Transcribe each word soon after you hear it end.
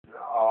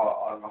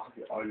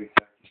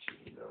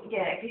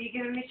Yeah, could you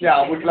give me chicken? Yeah,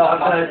 I would love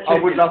my bit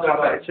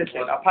of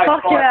chicken. I paid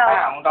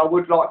 £5. I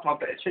would like my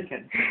bit of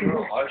chicken.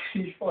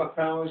 She's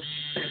 £5.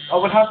 I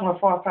would have my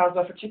 £5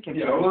 worth of chicken.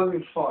 Yeah, I'm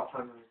only £5 worth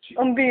of chicken.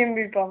 I'm being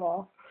rude, brother.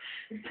 Was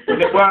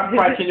it worth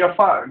breaking your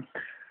phone?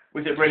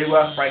 Was it really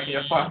worth breaking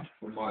your phone?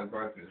 Well, mine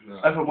broke it as well.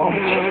 Over one.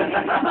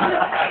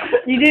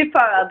 You do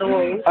throw it at the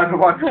wall. Over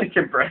one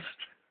chicken breast.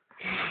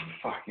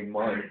 Fucking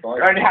mine You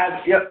broke. only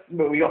had,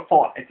 well, you're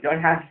fine. You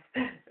only have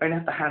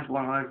to hand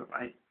one over,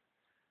 mate.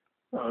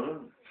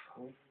 No,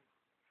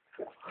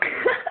 Do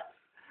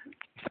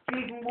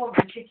you even want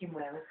the chicken,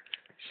 Will?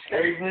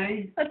 excuse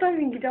me? I don't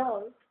think he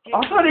does.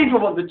 I don't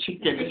even want the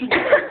chicken. It's just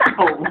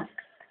cold.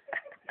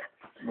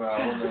 Well, I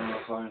don't know where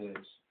my phone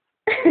is.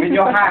 In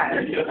your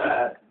hand.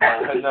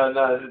 No,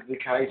 the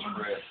cage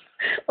for it.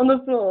 On the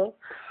floor.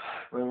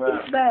 Where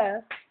at?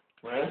 There.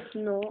 Where?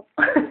 No.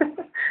 Oh,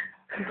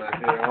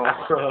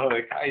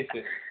 the cage.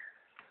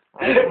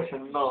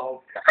 I'm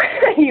not.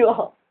 You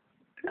are.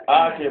 I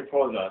actually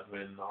apologise for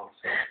being not.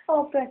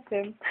 Oh, bless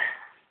him.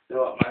 You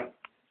know what, mate?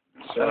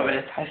 Sorry.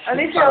 At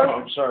least you're...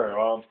 I'm sorry,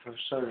 I'm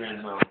so really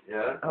mad.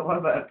 Yeah? Oh, what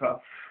about it, bro?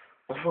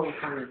 I thought it was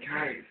from the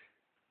cage.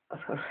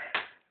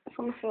 It's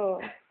on the floor.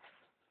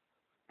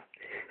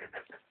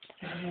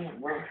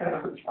 Where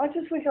I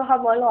just wish I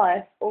had my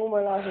life, all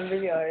my life in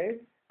video.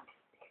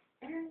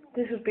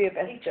 This would be a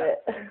best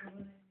bit.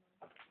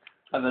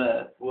 Over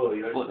there. Well,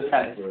 you What the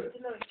case?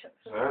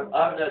 I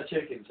haven't had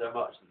chicken so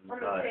much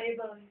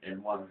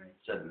in one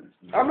sentence.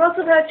 I must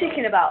have heard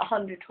chicken about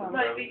 100 times.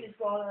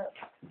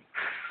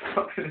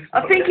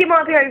 I think he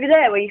might be over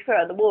there where you threw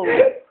it at the wall.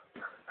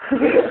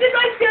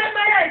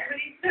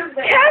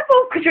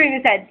 Careful,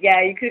 Katrina's head.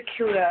 Yeah, you could have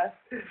killed her.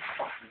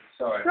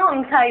 Sorry. It's not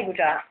on the table,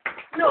 Jack.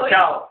 No, Watch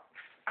out.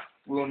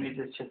 We all need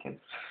this chicken.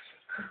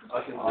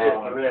 I can see it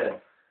from here.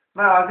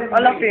 No, I didn't. I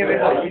love being with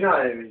You know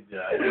it is,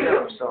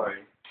 I'm sorry.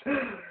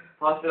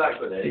 Pass me that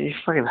quickly. You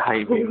fucking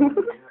hate me.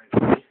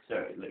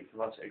 Sorry, look,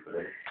 pass it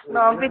quickly. No,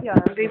 I'm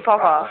videoing. Be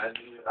proper. Oh,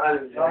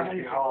 What are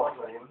you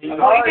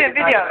doing,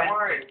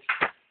 videoing?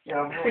 Yeah,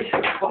 I'm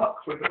fuck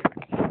with it.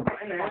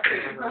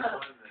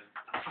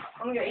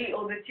 I'm gonna eat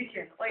all the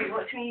chicken. Wait,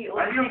 watch me eat all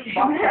the Are you chicken.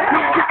 fucking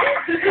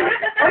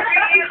Watch me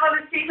eat all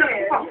the chicken.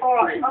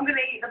 I'm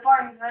gonna eat the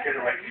bones first.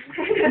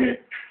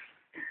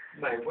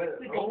 Mate, where?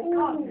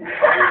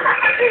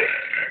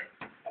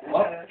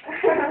 What?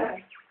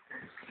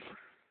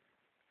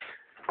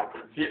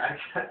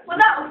 Well,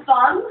 that was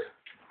fun.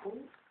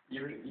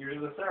 You're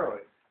in the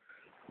steroid.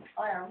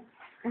 I am.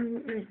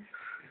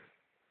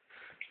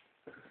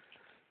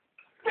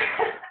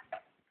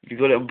 You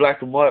got it on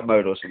black and white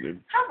mode or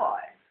something? Have I?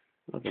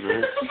 I don't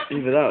know.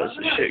 Either that or it's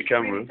a shit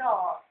camera. Really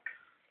dark.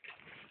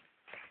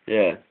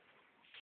 Yeah.